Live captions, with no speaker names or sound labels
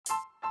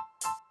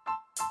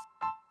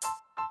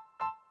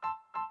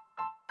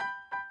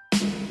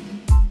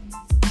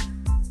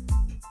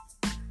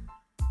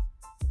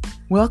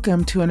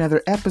Welcome to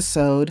another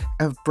episode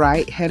of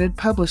Bright Headed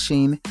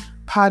Publishing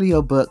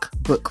Podiobook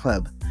Book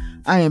Club.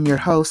 I am your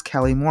host,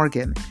 Kelly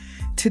Morgan.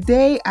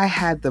 Today, I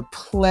had the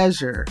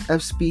pleasure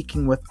of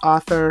speaking with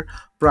author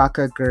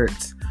Bracha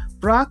Goetz.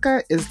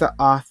 Bracha is the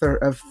author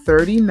of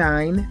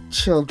 39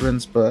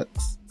 children's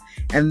books,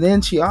 and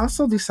then she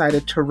also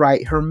decided to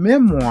write her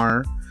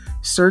memoir,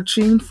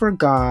 Searching for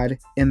God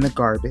in the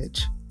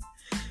Garbage.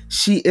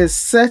 She is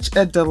such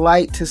a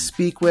delight to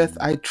speak with.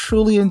 I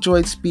truly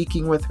enjoyed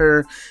speaking with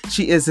her.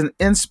 She is an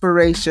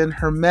inspiration.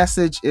 Her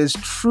message is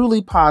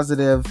truly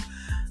positive.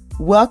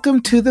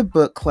 Welcome to the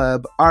book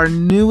club, our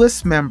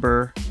newest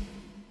member,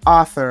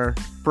 author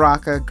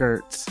Bracha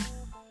Goetz.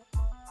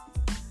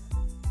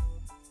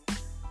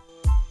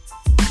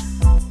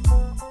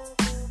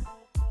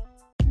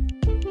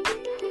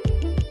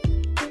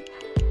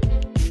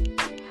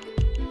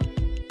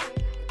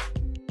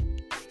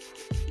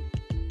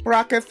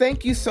 Bracha,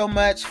 thank you so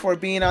much for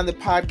being on the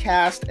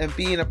podcast and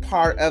being a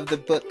part of the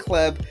book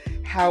club.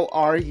 How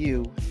are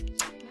you?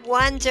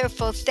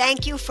 Wonderful.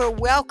 Thank you for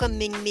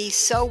welcoming me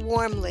so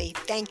warmly.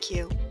 Thank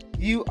you.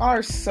 You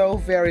are so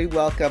very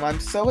welcome. I'm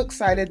so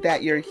excited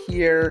that you're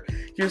here.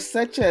 You're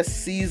such a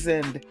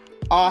seasoned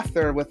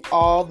author with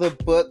all the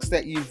books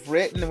that you've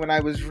written. When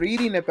I was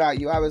reading about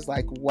you, I was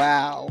like,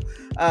 wow.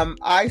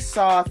 I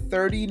saw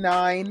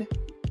 39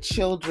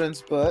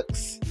 children's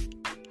books.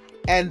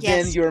 And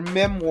Yes. then your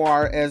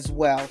memoir as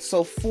well.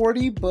 So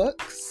 40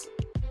 books?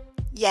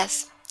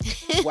 Yes.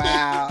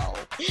 Wow.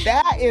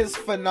 That is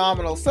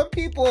phenomenal. Some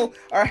people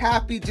are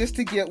happy just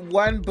to get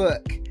one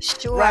book.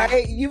 Sure.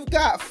 Right? You've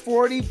got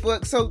 40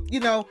 books. So,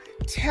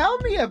 tell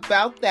me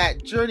about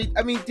that journey.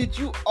 I mean, did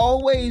you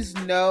always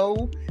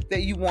know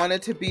that you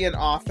wanted to be an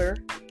author?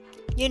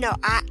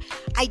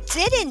 I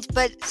didn't,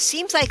 but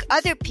seems like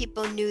other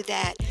people knew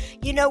that.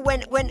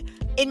 When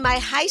in my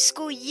high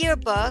school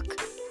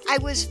yearbook, I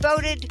was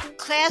voted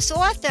class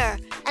author.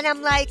 And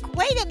I'm like,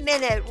 wait a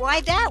minute, why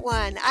that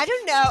one? I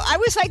don't know. I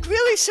was like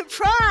really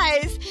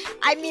surprised.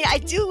 I mean, I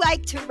do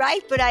like to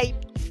write, but I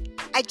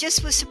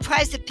just was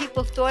surprised that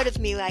people thought of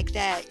me like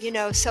that,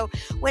 So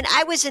when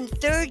I was in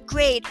third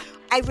grade,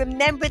 I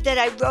remember that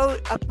I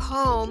wrote a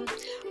poem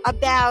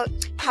about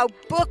how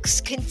books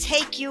can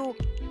take you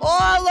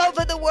all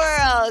over the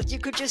world. You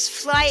could just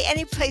fly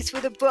any place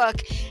with a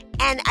book.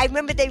 And I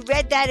remember they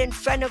read that in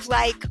front of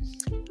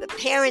the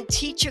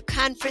parent-teacher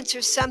conference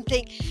or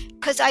something,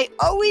 because I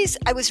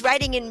was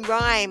writing in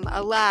rhyme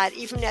a lot,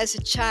 even as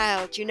a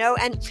child,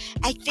 and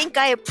I think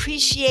I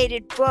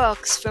appreciated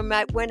books from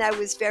when I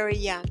was very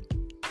young.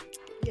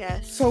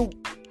 Yes.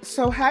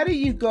 So how do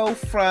you go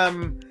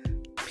from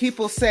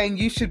people saying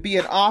you should be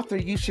an author,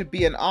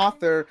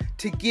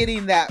 to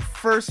getting that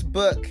first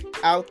book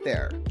out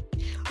there?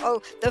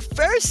 Oh, the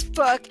first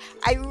book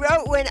I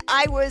wrote when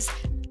I was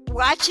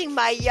watching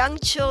my young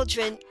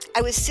children.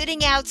 I was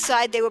sitting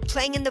outside, they were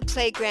playing in the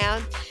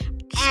playground,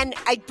 and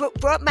I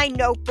brought my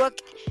notebook,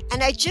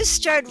 and I just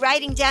started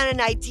writing down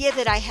an idea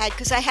that I had,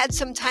 because I had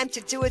some time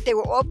to do it. They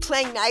were all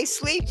playing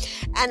nicely,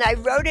 and I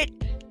wrote it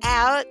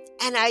out,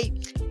 and I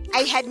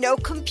had no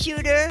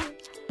computer.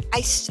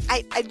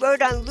 I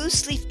wrote on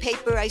loose leaf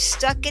paper, I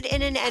stuck it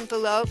in an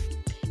envelope,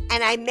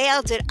 and I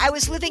mailed it. I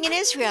was living in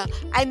Israel.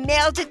 I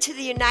mailed it to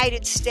the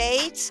United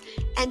States,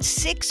 and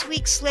 6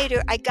 weeks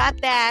later, I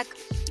got back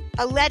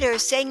a letter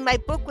saying my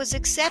book was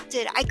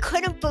accepted. I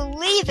couldn't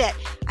believe it.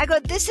 I go,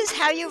 this is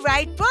how you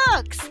write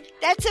books.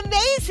 That's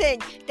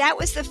amazing. That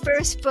was the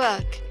first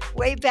book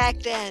way back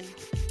then.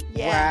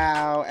 Yeah.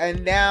 Wow.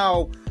 And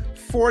now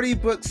 40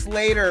 books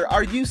later,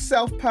 are you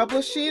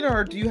self-publishing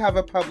or do you have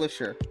a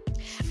publisher?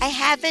 I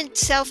haven't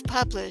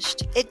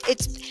self-published.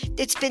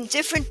 It's been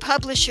different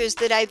publishers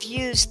that I've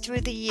used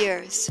through the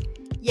years.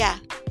 Yeah.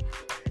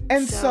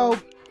 And so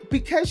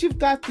because you've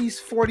got these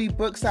 40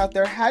 books out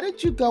there, how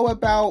did you go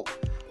about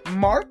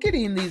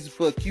marketing these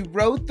books? You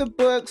wrote the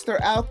books,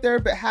 they're out there,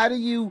 but how do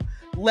you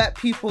let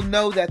people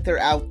know that they're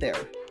out there?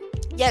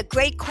 Yeah,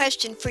 great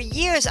question. For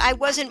years, I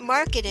wasn't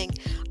marketing.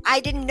 I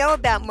didn't know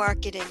about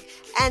marketing.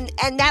 And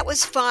that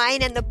was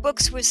fine. And the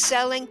books were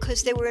selling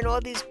because they were in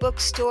all these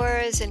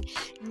bookstores. And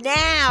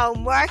now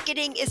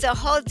marketing is a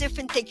whole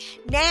different thing.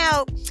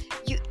 Now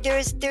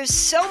there's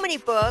so many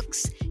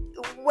books.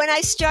 When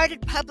I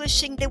started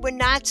publishing, there were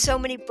not so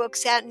many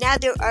books out. Now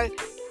there are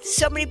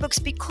so many books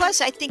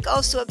because I think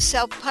also of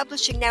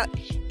self-publishing. Now,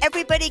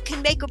 everybody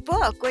can make a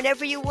book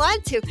whenever you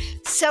want to.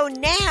 So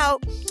now,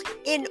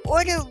 in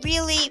order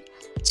really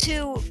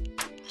to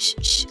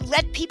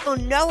let people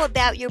know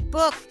about your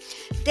book,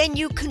 then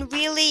you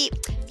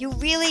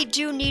really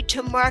do need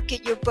to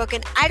market your book.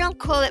 And I don't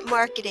call it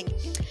marketing.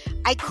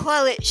 I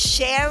call it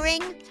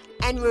sharing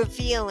and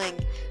revealing,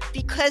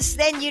 because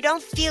then you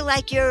don't feel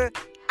like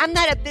I'm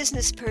not a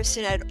business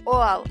person at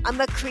all. I'm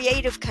a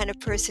creative kind of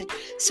person.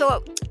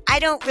 So I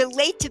don't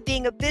relate to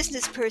being a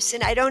business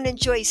person. I don't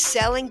enjoy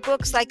selling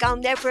books. I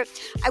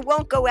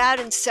won't go out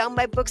and sell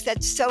my books.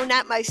 That's so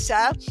not my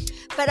style.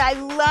 But I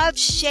love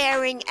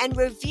sharing and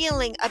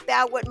revealing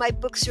about what my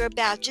books are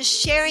about, just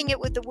sharing it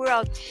with the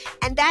world.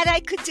 And that I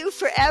could do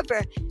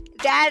forever.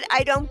 that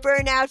I don't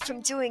burn out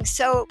from doing.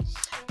 So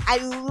I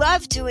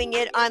love doing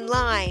it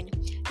online.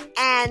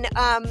 And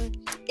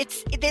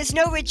there's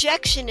no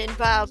rejection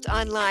involved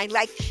online.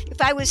 Like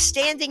if I was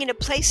standing in a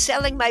place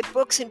selling my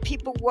books and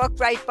people walk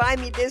right by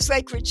me, there's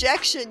like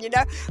rejection,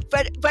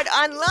 But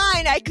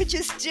online, I could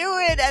just do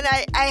it, and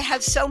I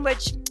have so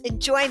much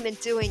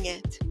enjoyment doing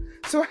it.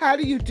 So how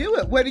do you do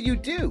it? What do you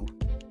do?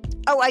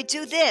 Oh, I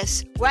do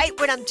this, right?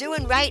 What I'm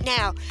doing right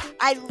now.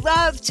 I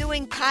love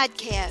doing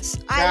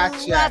podcasts. Gotcha.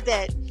 I love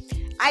it.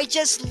 I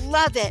just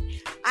love it.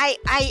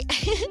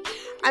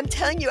 I'm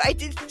telling you, I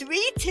did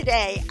 3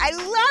 today. I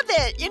love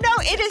it.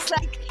 It is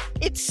like,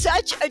 it's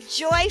such a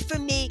joy for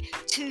me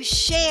to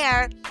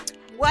share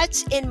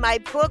what's in my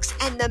books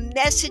and the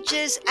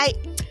messages.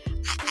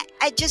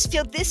 I just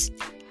feel this.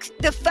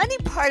 The funny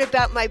part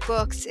about my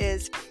books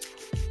is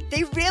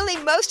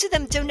most of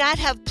them do not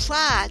have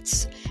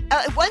plots.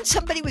 Once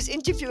somebody was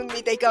interviewing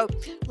me, they go,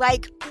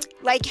 like,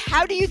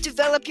 how do you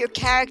develop your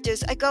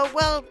characters? I go,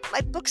 well,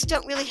 my books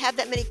don't really have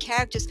that many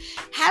characters.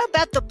 How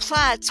about the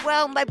plots?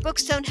 Well, my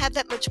books don't have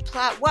that much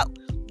plot.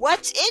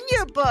 What's in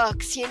your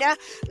books?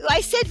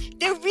 I said,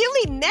 they're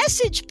really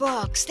message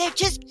books.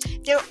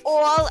 They're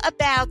all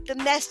about the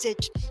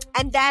message.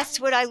 And that's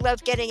what I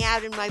love getting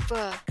out in my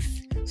books.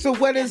 So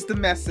what is the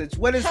message?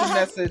 What is the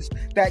message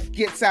that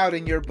gets out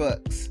in your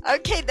books?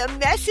 Okay, the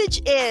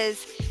message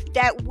is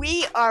that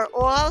we are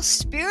all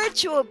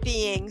spiritual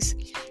beings.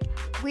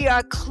 We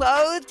are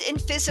clothed in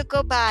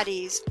physical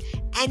bodies,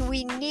 and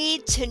we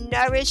need to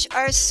nourish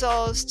our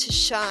souls to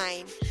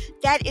shine.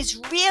 That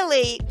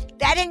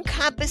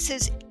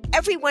encompasses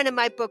every one of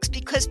my books,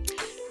 because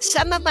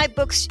some of my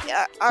books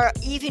are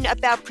even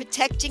about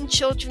protecting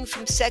children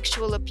from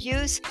sexual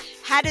abuse.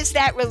 How does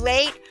that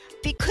relate?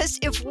 Because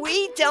if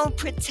we don't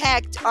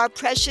protect our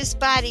precious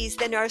bodies,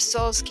 then our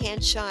souls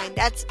can't shine.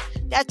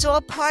 That's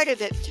all part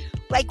of it.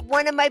 Like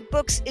one of my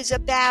books is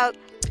about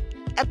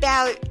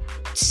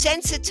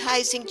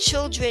sensitizing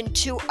children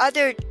to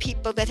other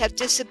people that have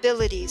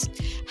disabilities.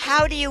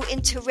 How do you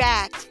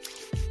interact?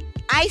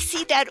 I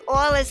see that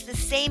all as the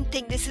same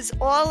thing. This is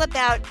all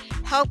about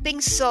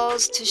helping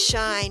souls to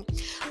shine.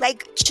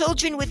 Like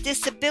children with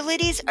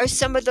disabilities are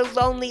some of the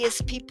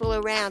loneliest people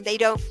around. They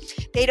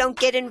don't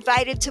get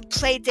invited to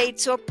play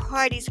dates or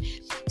parties.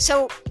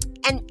 So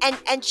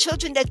and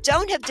children that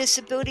don't have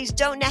disabilities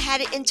don't know how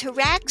to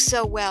interact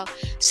so well.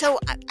 So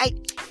I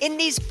in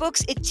these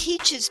books, it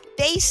teaches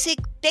basic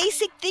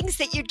things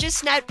that you're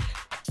just not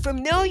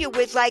familiar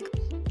with,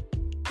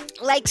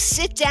 like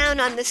sit down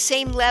on the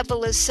same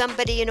level as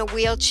somebody in a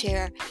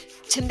wheelchair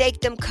to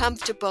make them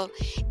comfortable.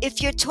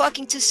 If you're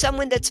talking to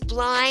someone that's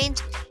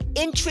blind,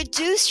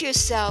 introduce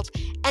yourself.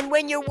 And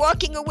when you're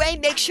walking away,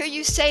 make sure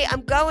you say,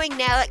 I'm going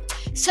now. Like,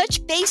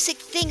 such basic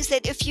things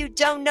that if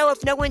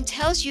no one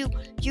tells you,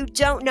 you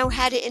don't know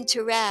how to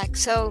interact.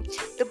 So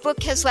the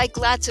book has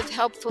lots of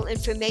helpful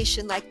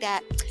information like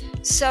that.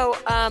 So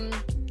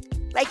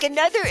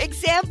another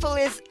example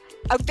is,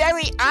 a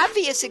very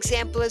obvious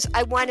example is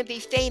I Want to Be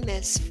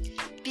Famous,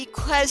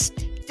 because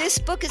this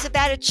book is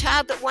about a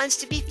child that wants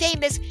to be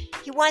famous.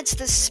 He wants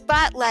the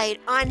spotlight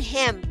on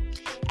him,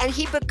 and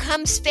he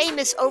becomes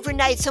famous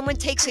overnight. Someone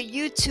takes a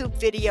YouTube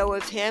video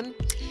of him,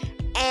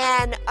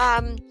 and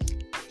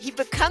he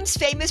becomes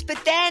famous,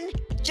 but then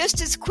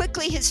just as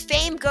quickly his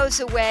fame goes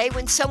away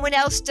when someone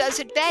else does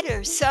it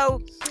better. So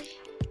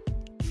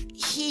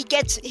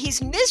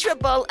he's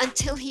miserable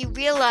until he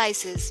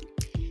realizes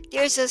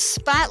there's a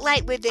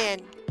spotlight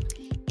within.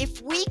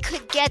 If we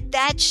could get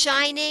that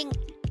shining,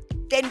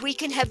 then we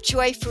can have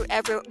joy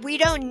forever. We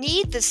don't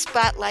need the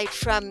spotlight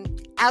from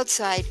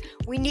outside.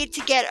 We need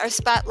to get our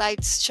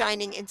spotlights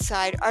shining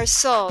inside our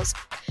souls.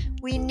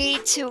 We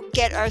need to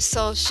get our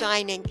souls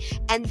shining,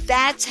 and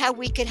that's how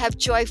we can have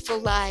joyful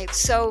lives.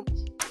 So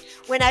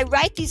when I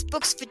write these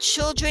books for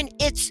children,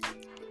 it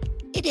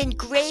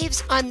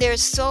engraves on their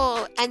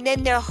soul, and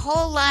then their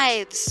whole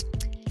lives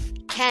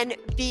can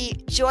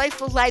be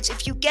joyful lives.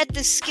 If you get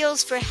the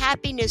skills for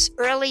happiness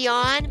early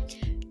on,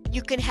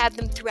 you can have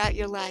them throughout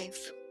your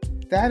life.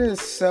 That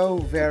is so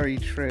very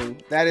true.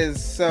 That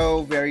is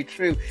so very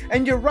true.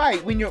 And you're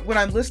right. When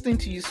I'm listening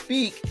to you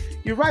speak,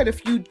 you're right.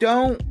 If you've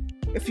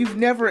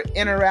never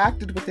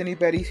interacted with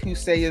anybody who,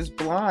 say, is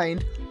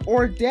blind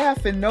or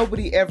deaf and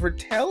nobody ever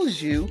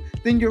tells you,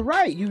 then you're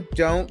right. You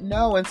don't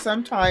know. And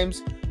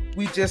sometimes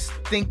we just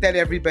think that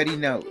everybody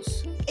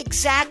knows.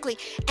 Exactly.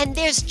 And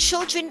there's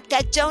children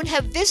that don't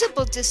have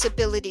visible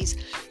disabilities,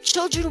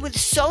 children with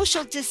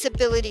social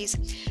disabilities.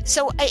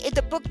 So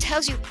the book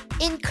tells you,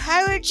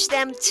 encourage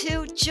them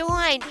to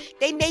join.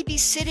 They may be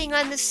sitting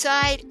on the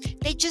side.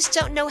 They just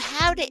don't know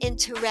how to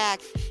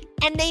interact.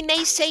 And they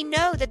may say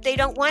no, that they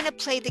don't want to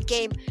play the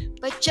game,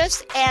 but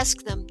just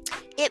ask them.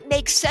 It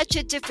makes such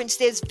a difference.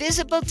 There's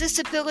visible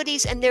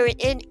disabilities and there are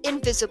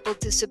invisible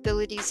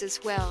disabilities as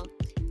well.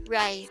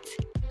 Right.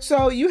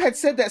 So you had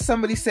said that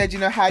somebody said,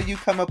 how do you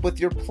come up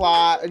with your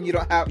plot, and you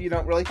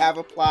don't really have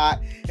a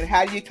plot, and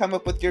how do you come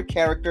up with your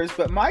characters?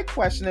 But my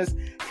question is,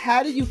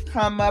 how do you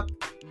come up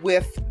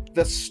with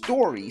the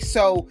story?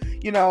 So,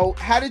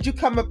 how did you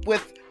come up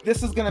with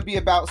this is going to be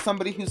about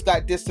somebody who's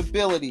got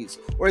disabilities,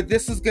 or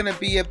this is going to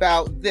be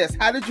about this?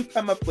 How did you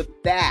come up with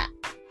that?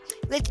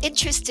 It's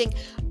interesting.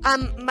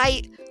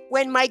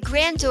 When my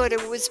granddaughter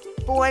was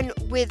born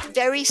with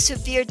very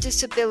severe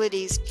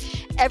disabilities,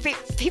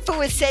 people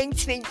were saying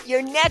to me,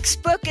 your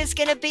next book is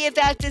going to be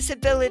about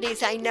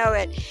disabilities. I know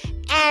it.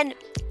 And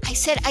I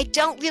said, I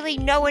don't really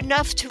know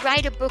enough to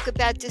write a book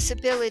about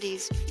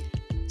disabilities.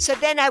 So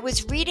then I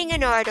was reading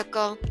an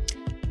article,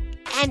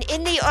 and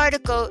in the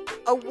article,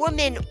 a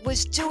woman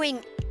was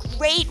doing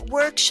great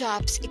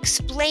workshops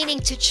explaining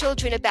to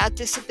children about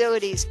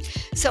disabilities.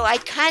 So I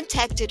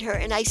contacted her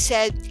and I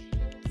said,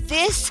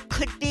 this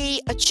could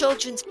be a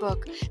children's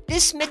book.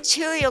 This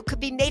material could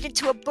be made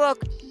into a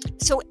book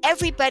so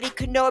everybody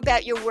could know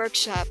about your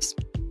workshops.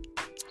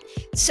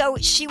 So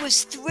she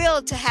was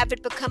thrilled to have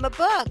it become a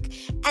book.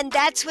 And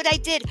that's what I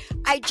did.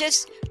 I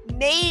just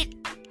made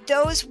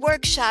those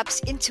workshops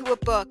into a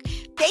book.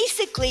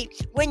 Basically,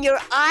 when your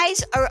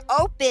eyes are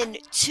open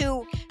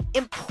to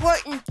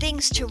important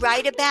things to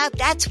write about,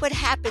 that's what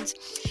happens.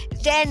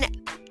 Then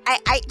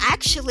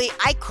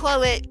I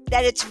call it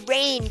that it's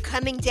rain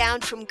coming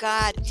down from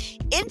God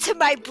into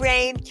my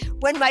brain.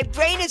 When my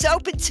brain is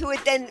open to it,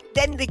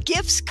 then the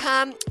gifts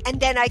come, and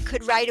then I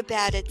could write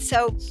about it.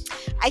 So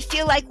I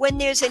feel like when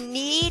there's a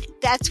need,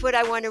 that's what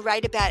I want to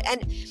write about.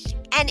 And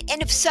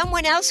if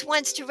someone else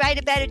wants to write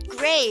about it,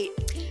 great.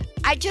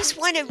 I just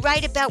want to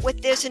write about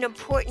what there's an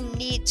important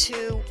need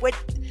to,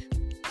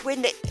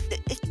 when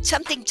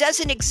something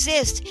doesn't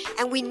exist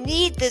and we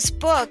need this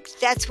book,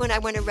 that's when I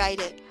want to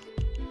write it.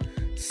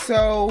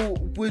 So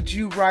would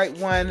you write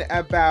one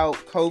about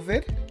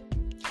COVID?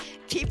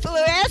 People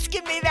are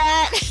asking me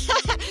that.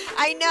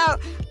 I know.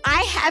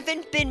 I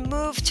haven't been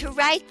moved to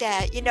write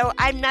that.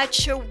 I'm not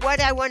sure what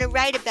I want to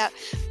write about,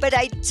 but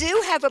I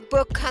do have a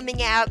book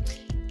coming out.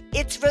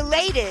 It's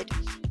related.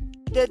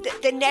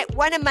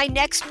 One of my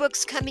next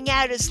books coming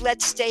out is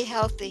Let's Stay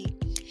Healthy.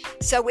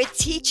 So it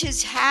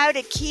teaches how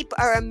to keep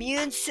our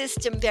immune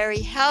system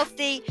very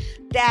healthy,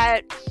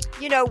 that,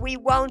 we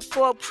won't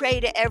fall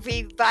prey to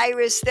every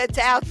virus that's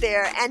out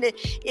there. And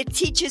it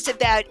teaches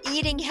about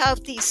eating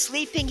healthy,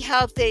 sleeping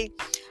healthy,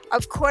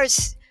 of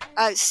course,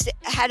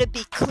 how to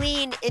be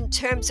clean in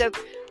terms of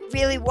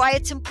really why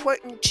it's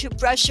important to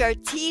brush our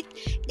teeth.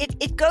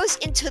 It goes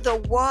into the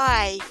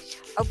why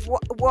of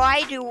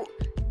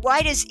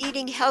why does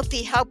eating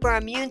healthy help our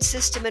immune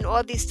system and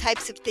all these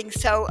types of things.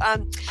 So,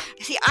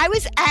 I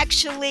was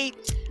actually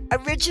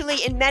originally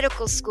in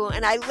medical school,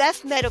 and I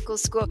left medical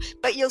school,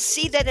 but you'll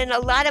see that in a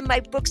lot of my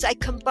books, I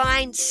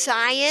combine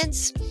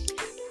science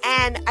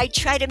and I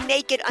try to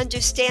make it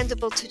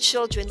understandable to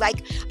children.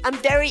 Like, I'm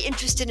very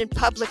interested in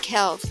public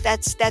health.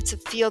 That's a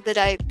field that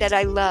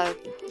I love.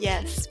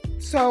 Yes.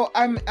 So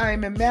I'm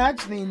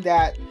imagining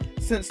that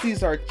since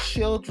these are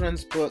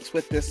children's books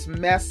with this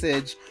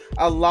message,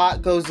 a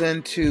lot goes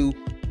into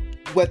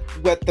what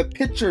the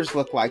pictures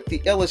look like,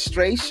 the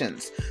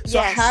illustrations. So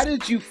yes. How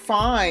did you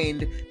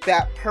find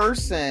that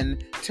person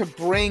to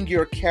bring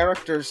your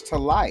characters to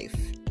life?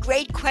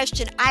 Great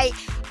question.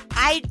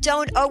 I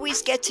don't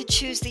always get to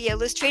choose the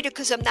illustrator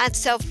because I'm not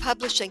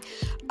self-publishing.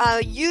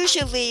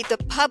 Usually the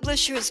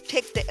publishers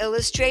pick the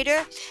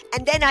illustrator,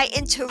 and then I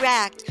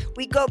interact.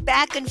 We go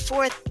back and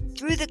forth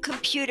through the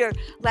computer,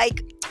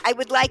 like, I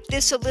would like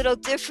this a little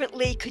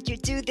differently. Could you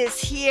do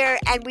this here?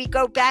 And we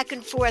go back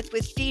and forth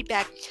with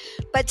feedback.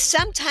 But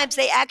sometimes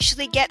they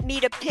actually get me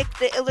to pick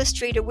the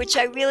illustrator, which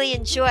I really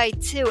enjoy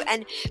too.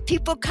 And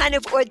people kind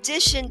of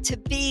audition to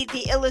be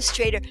the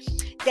illustrator.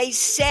 They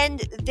send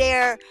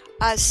their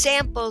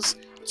samples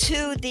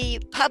to the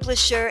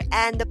publisher,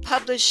 and the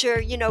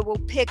publisher,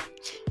 will pick,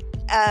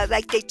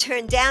 like, they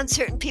turn down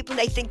certain people and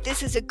they think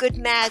this is a good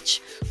match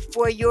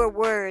for your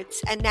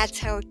words. And that's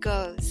how it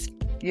goes.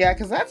 Yeah,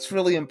 because that's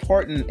really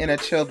important in a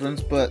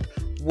children's book,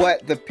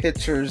 what the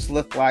pictures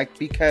look like,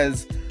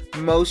 because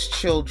most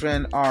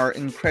children are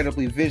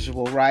incredibly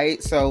visual,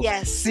 right? So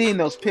yes. Seeing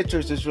those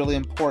pictures is really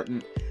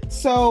important.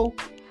 So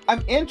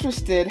I'm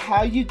interested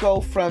how you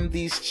go from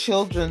these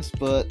children's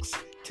books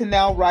to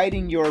now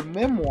writing your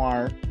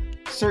memoir,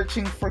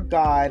 Searching for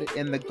God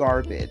in the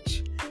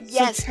Garbage.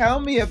 Yes. So tell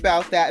me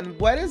about that, and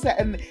what is that?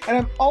 And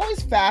I'm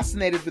always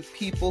fascinated with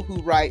people who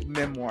write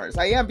memoirs.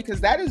 I am, because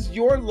that is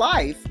your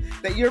life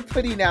that you're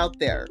putting out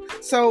there.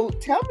 So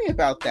tell me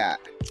about that.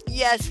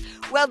 Yes.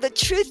 Well, the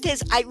truth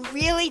is, I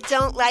really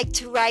don't like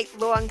to write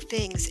long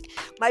things.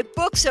 My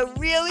books are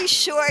really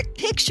short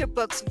picture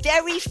books,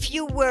 very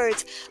few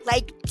words,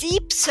 like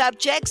deep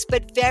subjects,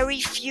 but very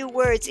few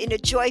words in a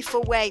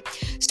joyful way.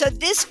 So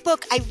this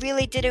book, I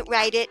really didn't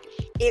write it.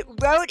 It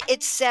wrote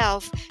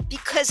itself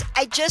because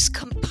I just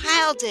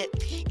compiled it.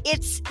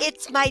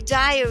 It's my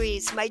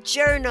diaries, my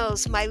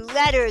journals, my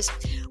letters.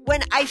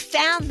 When I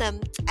found them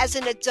as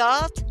an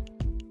adult,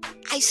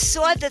 I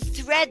saw the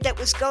thread that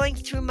was going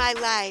through my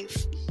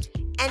life.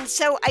 And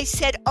so I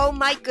said, oh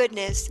my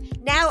goodness,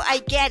 now I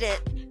get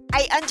it.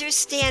 I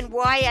understand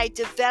why I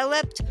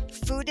developed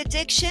food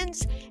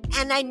addictions,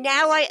 And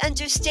I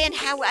understand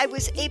how I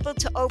was able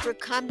to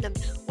overcome them.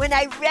 When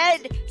I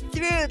read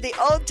through the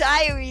old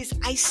diaries,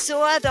 I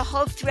saw the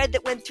whole thread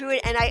that went through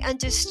it, and I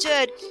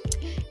understood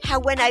how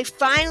when I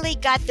finally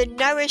got the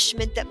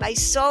nourishment that my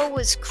soul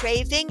was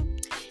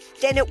craving,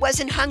 then it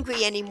wasn't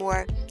hungry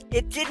anymore.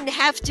 It didn't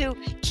have to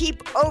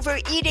keep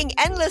overeating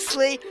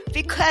endlessly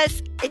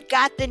because it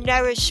got the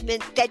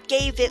nourishment that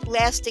gave it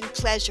lasting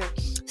pleasure.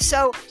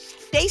 So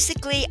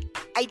basically,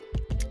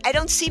 I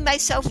don't see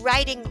myself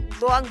writing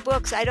long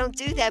books. I don't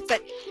do that,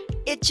 but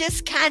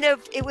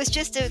it was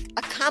just a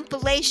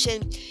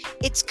compilation.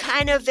 It's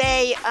kind of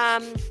a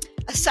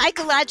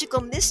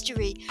psychological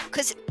mystery,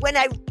 because when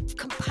I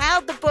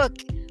compiled the book,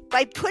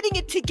 by putting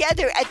it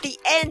together at the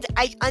end,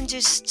 I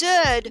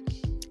understood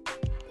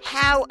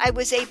how I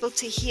was able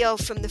to heal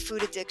from the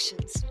food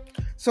addictions.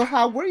 So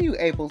how were you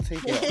able to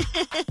heal?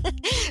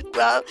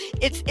 Well,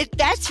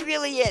 that's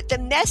really it. The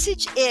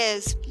message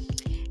is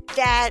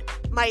that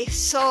my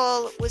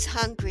soul was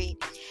hungry,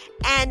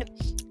 and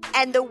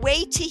the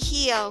way to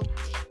heal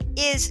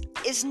is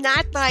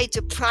not by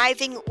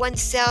depriving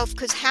oneself,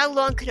 because how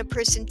long can a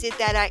person do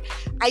that?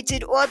 I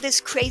did all this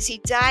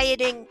crazy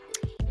dieting.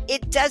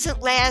 It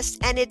doesn't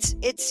last, and it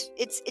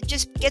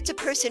just gets a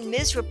person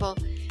miserable.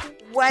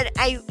 What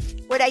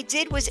I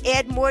did was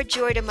add more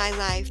joy to my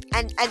life,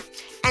 and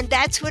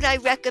that's what I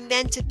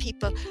recommend to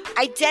people.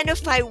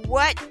 Identify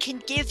what can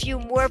give you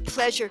more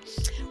pleasure.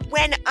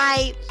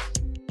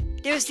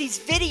 There's these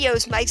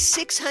videos, My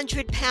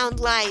 600-Pound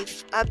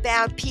Life,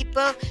 about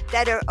people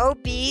that are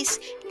obese,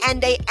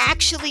 and they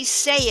actually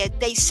say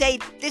it. They say,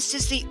 this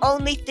is the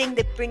only thing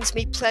that brings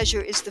me pleasure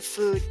is the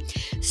food.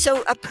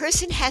 So a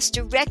person has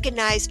to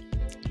recognize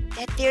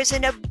that there's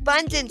an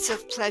abundance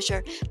of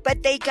pleasure,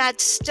 but they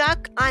got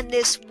stuck on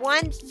this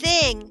one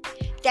thing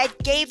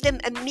that gave them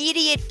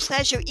immediate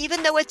pleasure.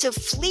 Even though it's a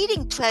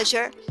fleeting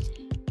pleasure,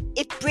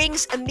 it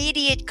brings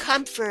immediate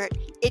comfort.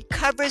 It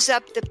covers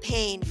up the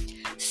pain.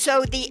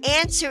 So the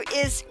answer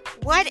is,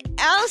 what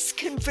else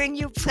can bring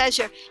you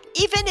pleasure?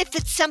 Even if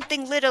it's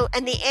something little,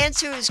 and the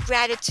answer is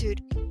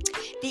gratitude.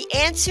 The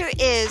answer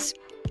is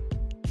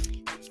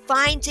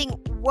finding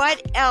what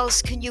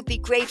else can you be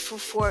grateful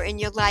for in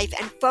your life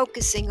and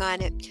focusing on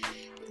it.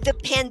 The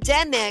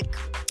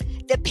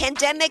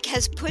pandemic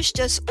has pushed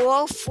us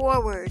all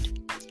forward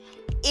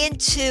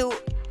into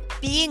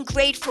being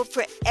grateful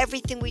for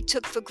everything we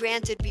took for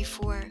granted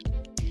before.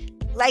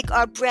 Like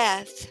our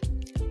breath,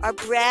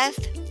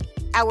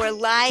 our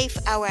life,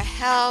 our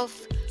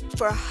health,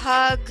 for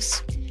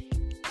hugs,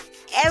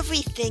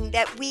 everything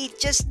that we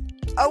just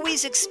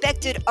always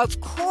expected.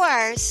 Of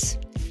course,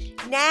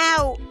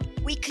 now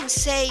we can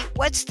say,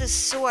 what's the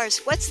source?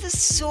 What's the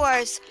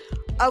source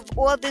of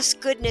all this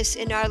goodness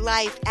in our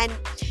life? And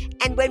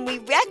when we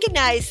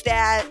recognize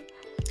that,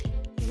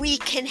 we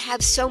can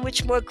have so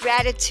much more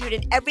gratitude,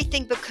 and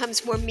everything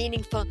becomes more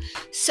meaningful.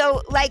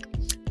 So, like,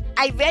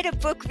 I read a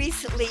book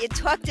recently. It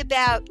talked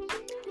about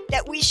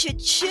that we should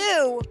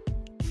chew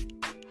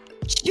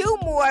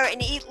more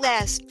and eat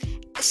less.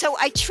 So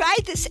I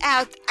tried this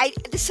out.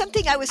 This is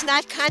something I was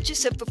not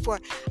conscious of before.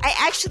 I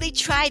actually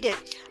tried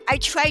it. I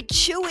tried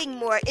chewing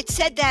more. It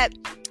said that,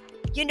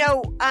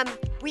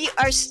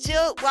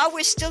 while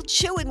we're still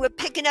chewing, we're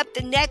picking up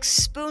the next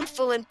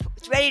spoonful and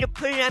ready to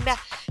put it in our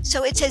mouth.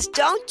 So it says,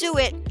 don't do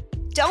it.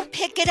 Don't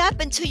pick it up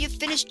until you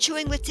finish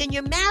chewing within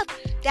your mouth.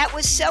 That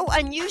was so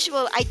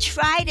unusual. I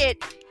tried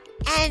it,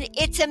 and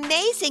it's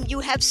amazing.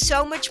 You have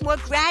so much more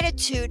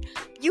gratitude.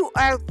 You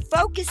are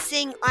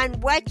focusing on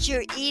what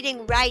you're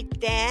eating right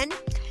then,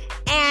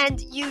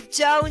 and you're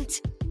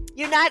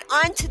not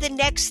on to the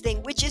next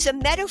thing, which is a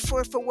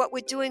metaphor for what we're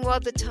doing all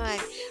the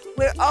time.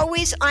 We're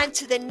always on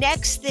to the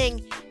next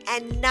thing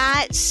and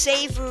not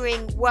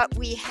savoring what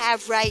we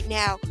have right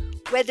now,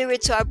 whether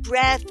it's our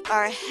breath,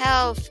 our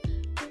health,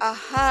 a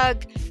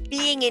hug,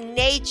 being in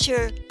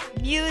nature,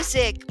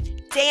 music,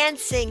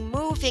 dancing,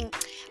 moving.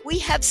 We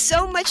have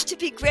so much to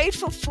be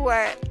grateful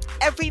for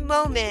every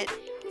moment,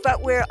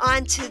 but we're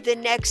on to the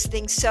next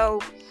thing. So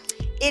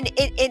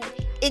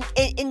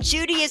in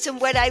Judaism,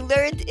 what I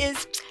learned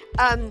is,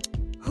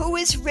 who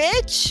is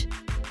rich?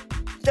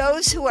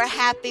 Those who are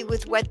happy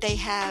with what they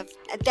have.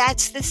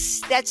 That's the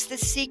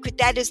secret.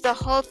 That is the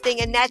whole thing.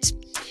 And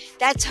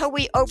that's how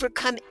we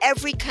overcome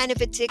every kind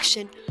of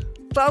addiction.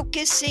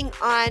 Focusing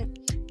on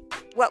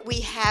what we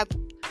have.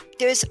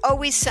 There's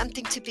always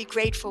something to be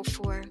grateful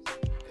for.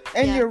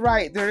 And You're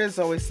right. There is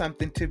always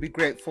something to be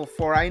grateful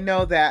for. I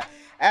know that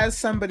as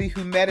somebody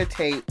who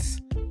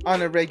meditates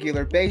on a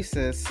regular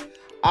basis,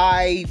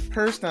 I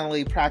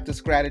personally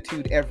practice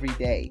gratitude every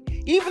day,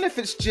 even if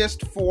it's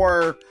just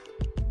for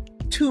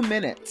 2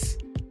 minutes.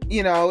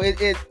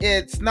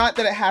 It's not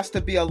that it has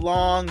to be a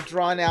long,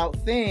 drawn out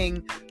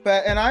thing,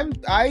 and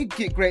I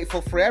get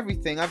grateful for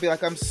everything. I'll be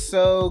like, I'm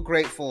so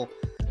grateful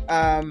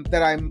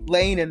that I'm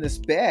laying in this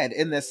bed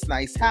in this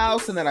nice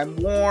house, and that I'm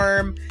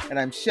warm and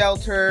I'm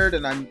sheltered,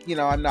 and I'm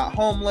not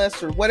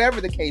homeless, or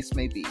whatever the case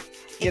may be,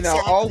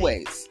 Exactly.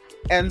 Always.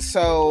 And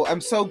so I'm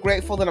so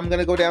grateful that I'm going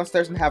to go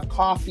downstairs and have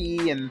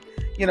coffee, and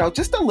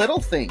just the little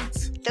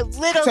things. The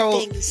little So-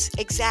 things,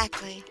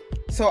 exactly.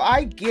 So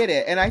I get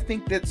it, and I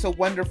think that's a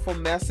wonderful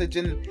message,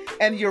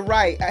 and you're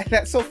right.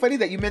 That's so funny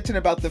that you mentioned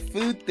about the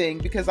food thing,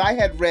 because I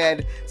had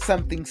read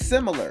something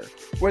similar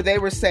where they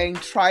were saying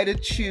try to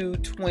chew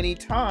 20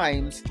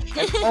 times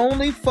and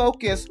only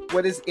focus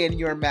what is in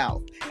your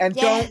mouth, and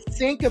Yes. don't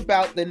think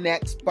about the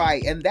next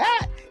bite, and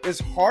that is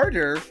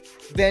harder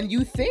than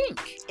you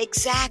think.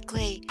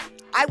 Exactly.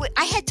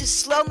 I had to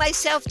slow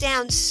myself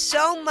down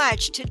so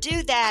much to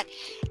do that.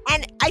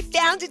 And I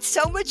found it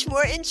so much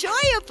more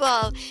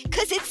enjoyable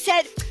because it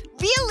said,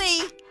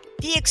 really,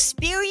 the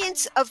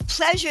experience of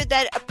pleasure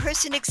that a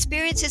person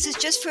experiences is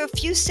just for a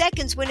few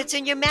seconds when it's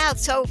in your mouth.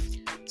 So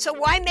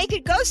why make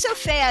it go so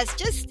fast?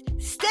 Just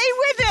stay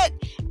with it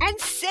and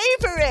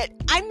savor it.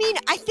 I mean,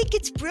 I think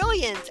it's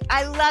brilliant.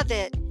 I love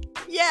it.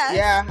 Yes.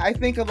 Yeah, I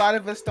think a lot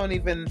of us don't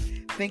even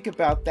think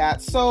about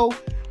that. So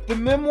the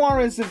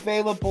memoir is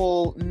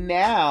available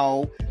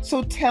now.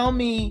 So tell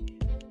me,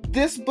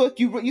 this book,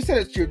 you said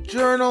it's your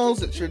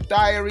journals, it's your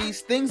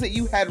diaries, things that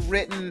you had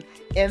written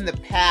in the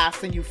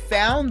past, and you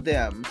found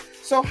them.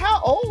 So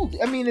how old?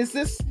 I mean, is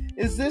this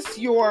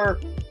your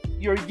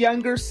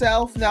younger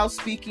self now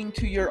speaking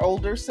to your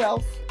older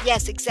self?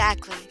 Yes,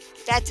 exactly.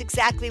 That's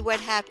exactly what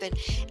happened.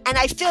 And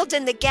I filled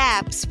in the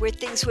gaps where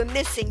things were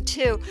missing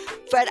too.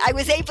 But I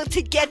was able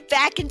to get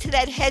back into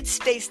that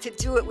headspace to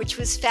do it, which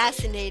was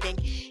fascinating.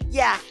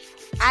 Yeah.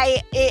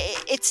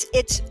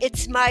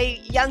 It's my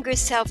younger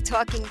self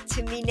talking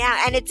to me now,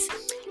 and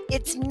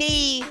it's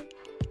me.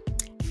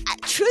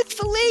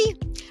 Truthfully,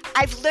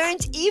 I've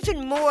learned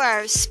even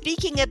more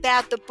speaking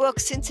about the book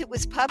since it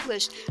was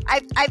published.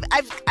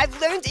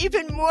 I've learned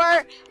even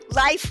more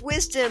life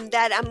wisdom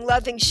that I'm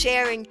loving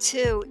sharing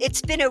too.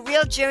 It's been a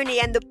real journey,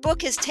 and the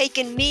book has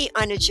taken me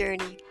on a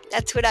journey.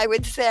 That's what I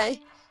would say.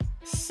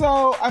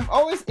 So I'm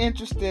always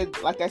interested,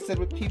 like I said,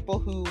 with people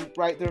who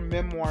write their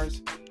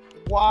memoirs.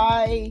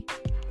 Why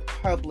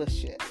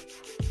publish it?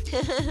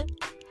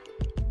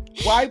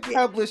 Why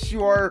publish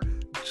your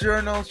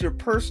journals, your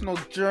personal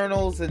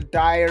journals and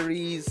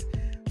diaries?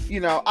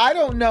 You know, I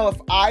don't know if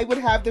I would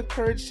have the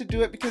courage to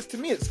do it, because to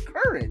me it's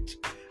courage.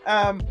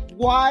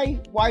 Why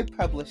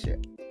publish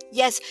it?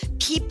 Yes,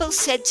 people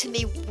said to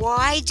me,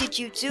 why did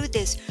you do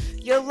this?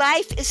 Your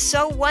life is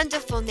so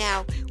wonderful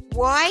now.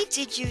 Why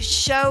did you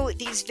show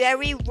these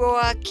very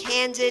raw,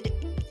 candid,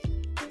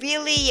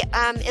 really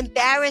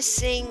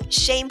embarrassing,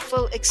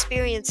 shameful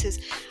experiences?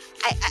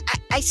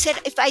 I said,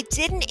 if I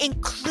didn't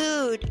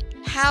include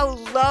how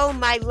low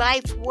my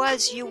life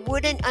was, you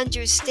wouldn't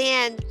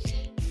understand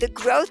the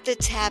growth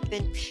that's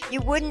happened.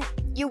 You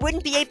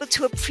wouldn't be able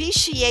to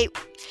appreciate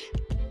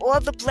all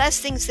the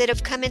blessings that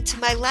have come into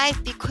my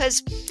life,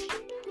 because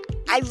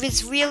I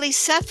was really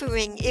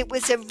suffering. It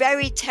was a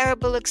very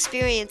terrible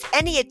experience.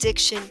 Any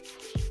addiction,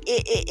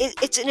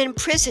 it's an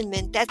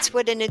imprisonment. That's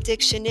what an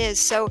addiction is.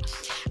 So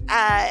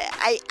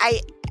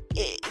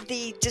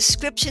the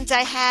descriptions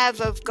I have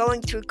of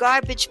going through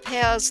garbage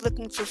pails,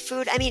 looking for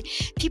food. I mean,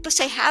 people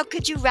say, how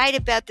could you write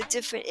about the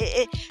different,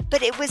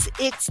 but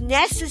it's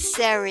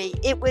necessary.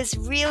 It was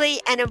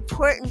really an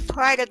important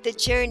part of the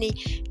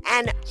journey.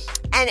 And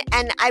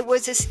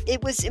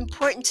it was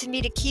important to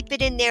me to keep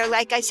it in there.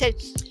 Like I said,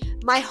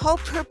 my whole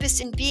purpose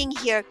in being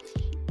here,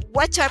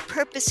 what's our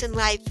purpose in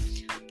life?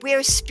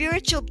 We're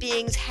spiritual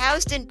beings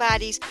housed in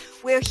bodies.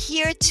 We're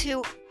here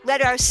to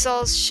let our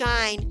souls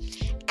shine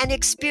and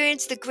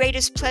experience the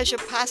greatest pleasure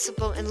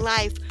possible in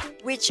life,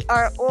 which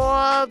are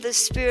all the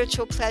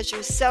spiritual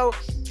pleasures. So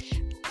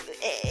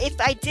if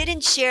I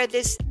didn't share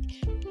this,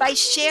 by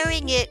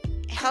sharing it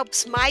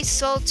helps my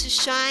soul to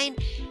shine.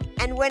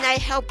 And when I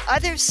help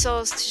other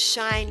souls to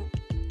shine,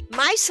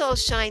 my soul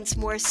shines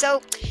more.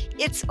 So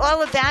it's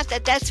all about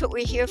that. That's what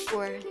we're here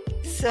for.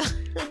 So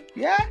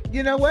yeah,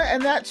 you know what?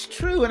 And that's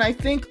true. And I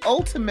think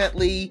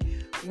ultimately,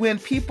 when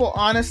people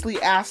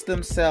honestly ask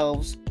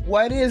themselves,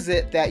 what is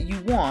it that you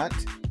want?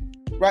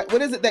 Right?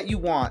 What is it that you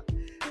want?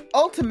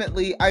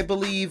 Ultimately, I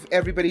believe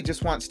everybody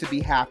just wants to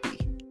be happy.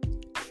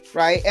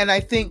 Right? And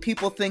I think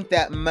people think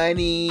that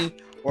money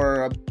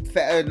or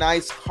a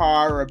nice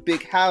car or a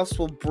big house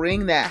will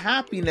bring that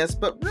happiness,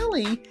 but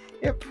really,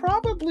 it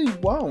probably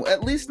won't.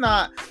 At least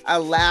not a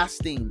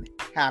lasting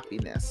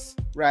happiness,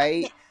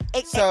 right?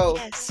 So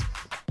yes.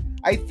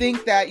 I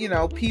think that,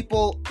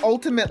 people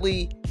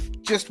ultimately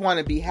just want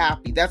to be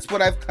happy. That's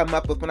what I've come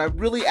up with when I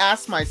really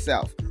ask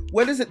myself,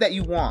 what is it that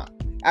you want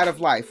out of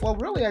life? Well,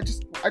 really, I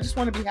just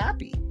want to be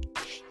happy.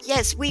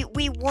 Yes, we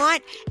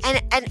want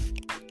and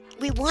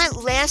we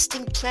want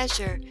lasting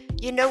pleasure.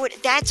 You know what?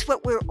 That's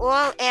what we're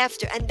all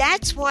after, and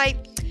that's why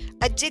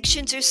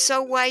addictions are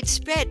so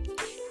widespread.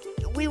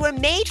 We were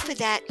made for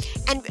that,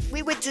 and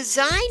we were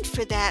designed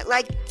for that.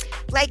 Like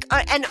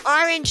an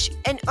orange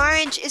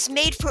is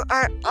made for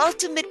our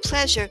ultimate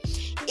pleasure.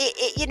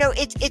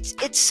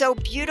 It's so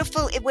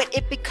beautiful. When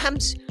it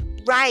becomes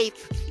ripe,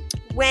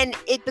 when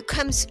it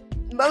becomes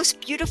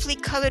most beautifully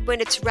colored when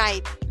it's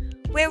ripe.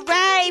 We're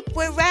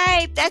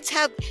ripe. That's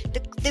how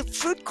the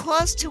fruit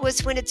calls to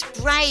us when it's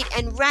bright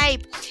and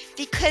ripe,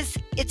 because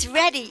It's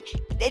ready.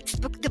 It's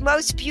the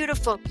most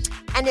beautiful.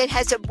 And it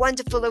has a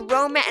wonderful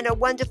aroma and a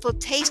wonderful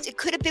taste. It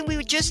could have been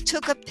we just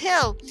took a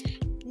pill.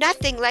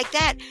 Nothing like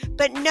that.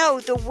 But no,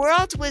 the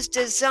world was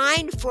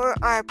designed for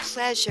our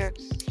pleasure.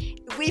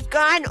 We've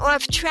gone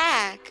off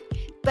track,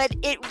 but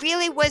it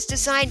really was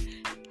designed.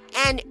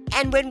 And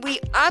when we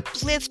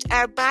uplift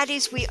our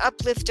bodies, we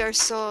uplift our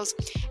souls.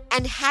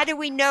 And how do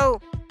we know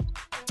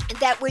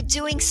that we're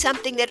doing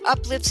something that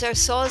uplifts our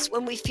souls?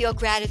 When we feel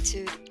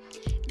gratitude.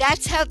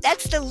 That's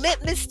the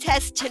litmus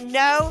test to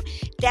know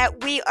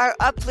that we are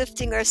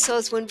uplifting our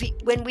souls when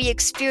we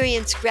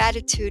experience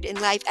gratitude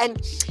in life.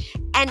 And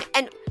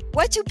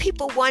what do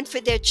people want for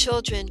their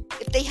children?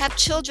 If they have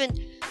children,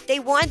 they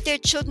want their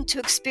children to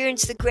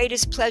experience the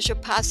greatest pleasure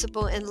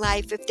possible in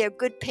life. If they're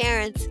good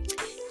parents,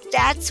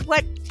 that's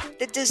what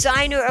the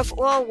designer of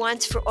all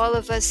wants for all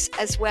of us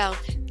as well,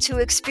 to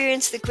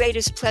experience the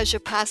greatest pleasure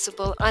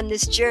possible on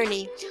this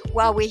journey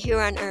while we're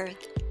here on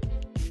earth.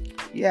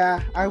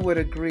 Yeah, I would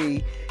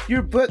agree.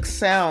 Your books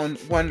sound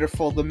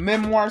wonderful. The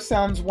memoir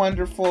sounds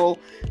wonderful.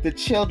 The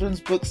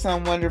children's books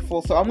sound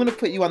wonderful. So I'm going to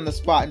put you on the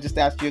spot and just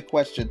ask you a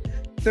question.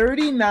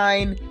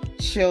 39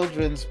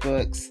 children's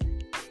books.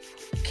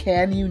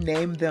 Can you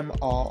name them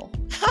all?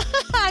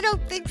 I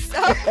don't think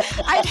so.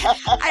 I'd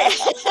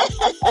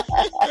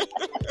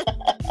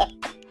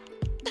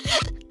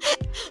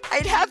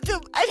have to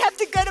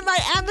go to my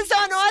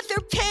Amazon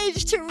author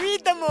page to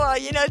read them all,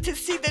 to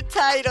see the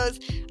titles.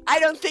 I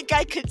don't think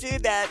I could do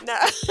that, no.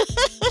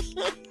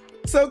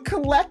 So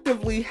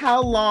collectively,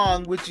 how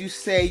long would you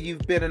say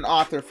you've been an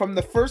author? From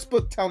the first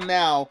book till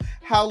now,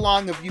 how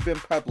long have you been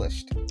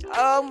published?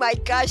 Oh my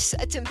gosh,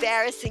 it's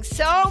embarrassing.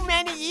 So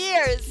many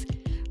years.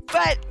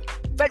 But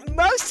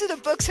most of the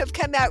books have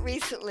come out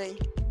recently.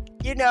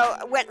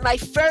 When my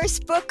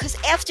first book, because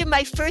after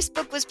my first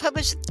book was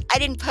published, I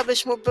didn't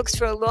publish more books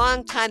for a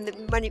long time.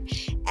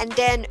 And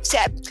then so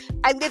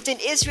I lived in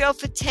Israel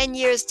for 10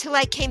 years till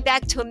I came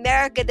back to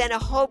America. Then a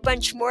whole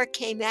bunch more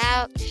came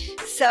out.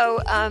 So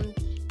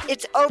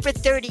it's over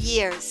 30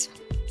 years.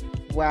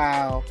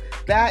 Wow.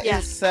 That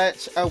is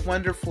such a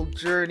wonderful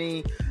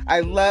journey.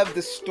 I love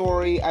the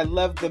story. I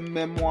love the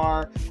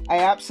memoir. I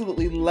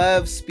absolutely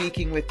love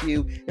speaking with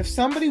you. If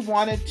somebody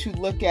wanted to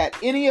look at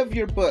any of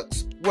your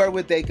books, where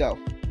would they go?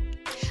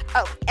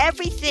 Oh,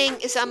 everything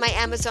is on my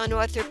Amazon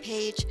author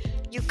page.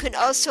 You can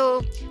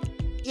also,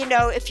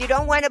 if you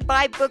don't want to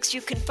buy books,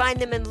 you can find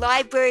them in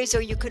libraries,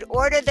 or you could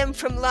order them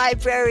from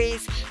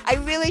libraries. I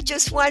really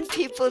just want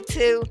people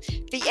to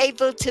be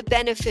able to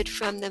benefit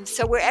from them.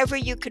 So wherever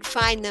you could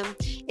find them,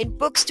 in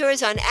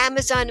bookstores, on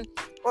Amazon,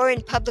 or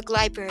in public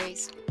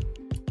libraries.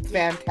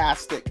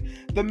 Fantastic.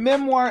 The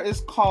memoir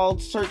is called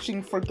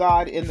Searching for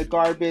God in the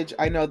Garbage.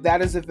 I know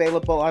that is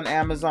available on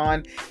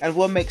Amazon, and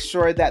we'll make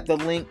sure that the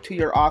link to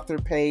your author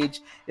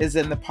page is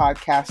in the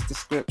podcast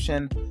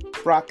description.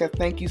 Bracha,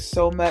 thank you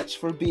so much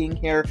for being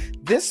here.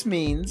 This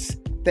means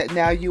that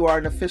now you are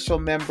an official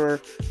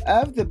member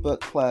of the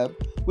book club,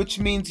 which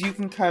means you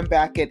can come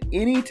back at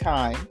any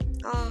time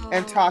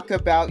and talk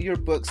about your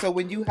book. So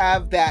when you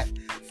have that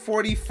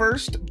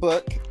 41st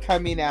book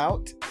coming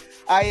out,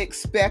 I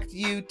expect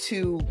you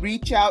to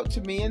reach out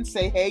to me and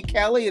say, hey,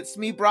 Kelly, it's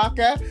me,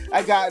 Bracha.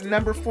 I got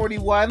number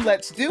 41.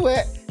 Let's do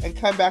it. And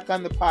come back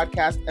on the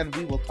podcast and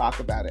we will talk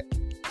about it.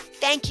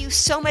 Thank you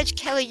so much,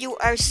 Kelly. You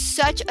are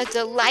such a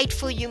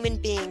delightful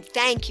human being.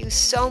 Thank you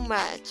so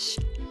much.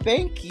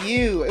 Thank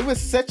you. It was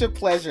such a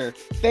pleasure.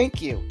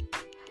 Thank you.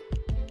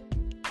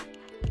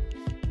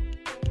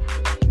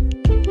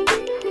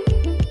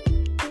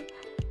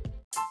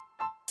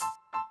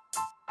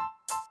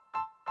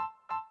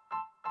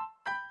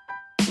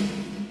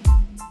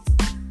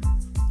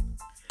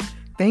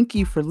 Thank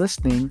you for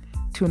listening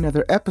to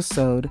another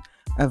episode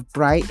of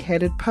Bright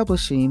Headed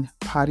Publishing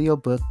Patio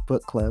Book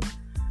Club.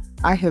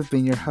 I have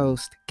been your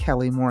host,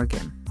 Kelly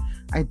Morgan.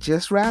 I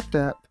just wrapped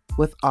up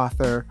with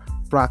author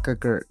Bracha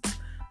Goetz.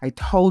 I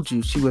told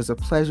you she was a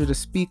pleasure to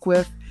speak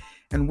with,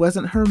 and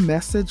wasn't her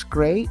message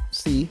great?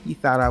 See, you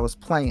thought I was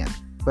playing,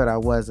 but I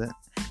wasn't.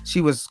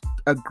 She was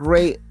a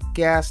great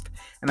guest,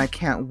 and I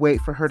can't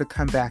wait for her to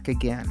come back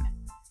again.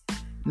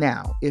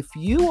 Now, if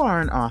you are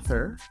an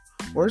author,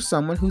 or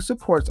someone who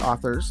supports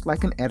authors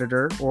like an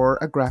editor or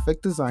a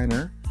graphic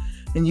designer,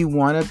 and you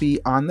want to be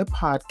on the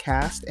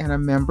podcast and a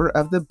member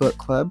of the book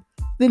club,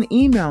 then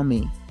email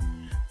me,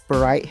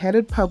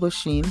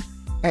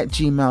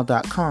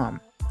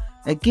 brightheadedpublishing@gmail.com.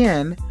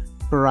 Again,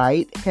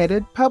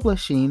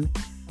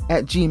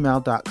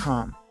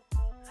 brightheadedpublishing@gmail.com.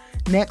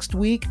 Next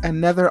week,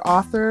 another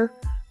author,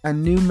 a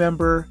new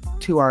member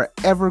to our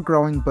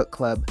ever-growing book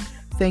club.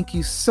 Thank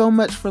you so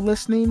much for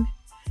listening.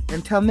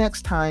 Until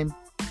next time,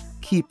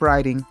 keep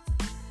writing.